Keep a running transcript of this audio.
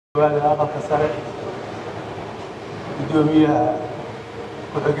وهذا أقل كسر Gudoomiyaha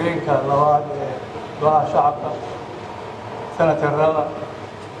ku-xigeenka labaad ee Gollaha shacabka senatarada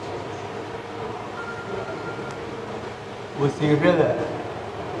wasiirada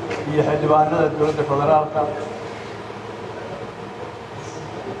iyo xildhibaanada dowladda federaalka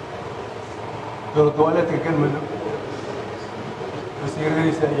dowlad goboleedka galmudug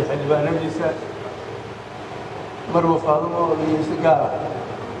wasiiradiisa iyo xildhibaanadiisa marwo faadumo iyo si gaar ah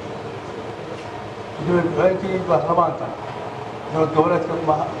gudoomiyaha baarlamaanka dowlad goboleedka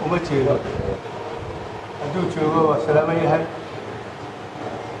uma jeedo hadduu joogo waa salaaman yahay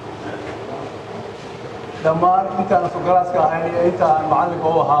dhammaan intaan sugalaadka ahayn iyo inta aan macallinka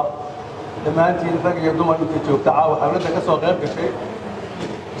u ahaa dhammaantiin rag iyo dumar inta joogta caawa xafladda ka soo qayb gashay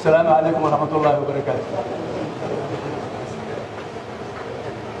asalaamu calaykum waraxmatullaahi wabarakaatu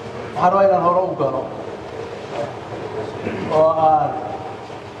waxaan rabaa inaan hore u galo oo aan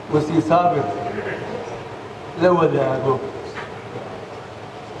wasiir saabir la wadaago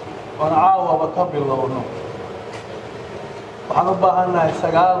oon caawaba ka bilowno waxaan u baahannahay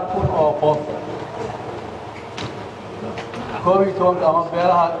 9,000 oo qof 12 ama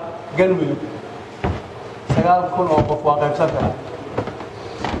beelaha galmudug 9,000 oo qof waa qaybsan kara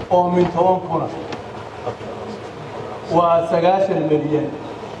oo min 10,000 waa 9 milyan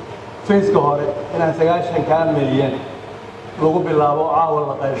fayska hore inaan 9 milyan lagu bilaabo caawa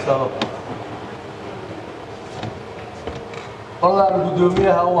la qaybsado والله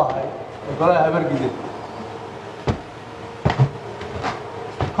Gudoomiyaha u ahay Gollaha Habargidir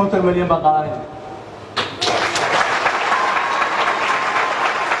 50 milyan baan qaadanay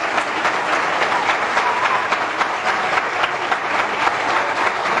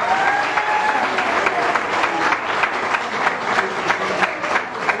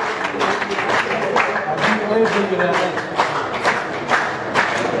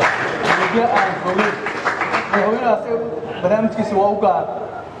barnaamijkiisa waa u gaar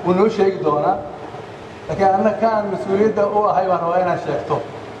wuu noo sheegi doonaa laakiin anna kaan mas-uuliyadda u ahay baan rabaa inaan sheegto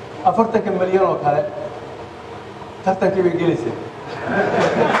 40 milyan oo kale tartankii bay gelaysa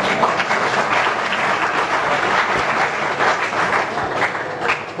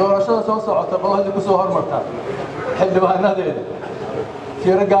doorashada soo socota qolada ku soo hormarta xildhibaanadeeda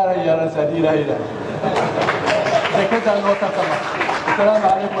tiro gaaraya yeelanaysa haddii ilaahay ilaahay dekedaan noo tartama asalaamu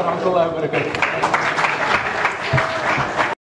calaykum waraxmatullaahi wabarakaatu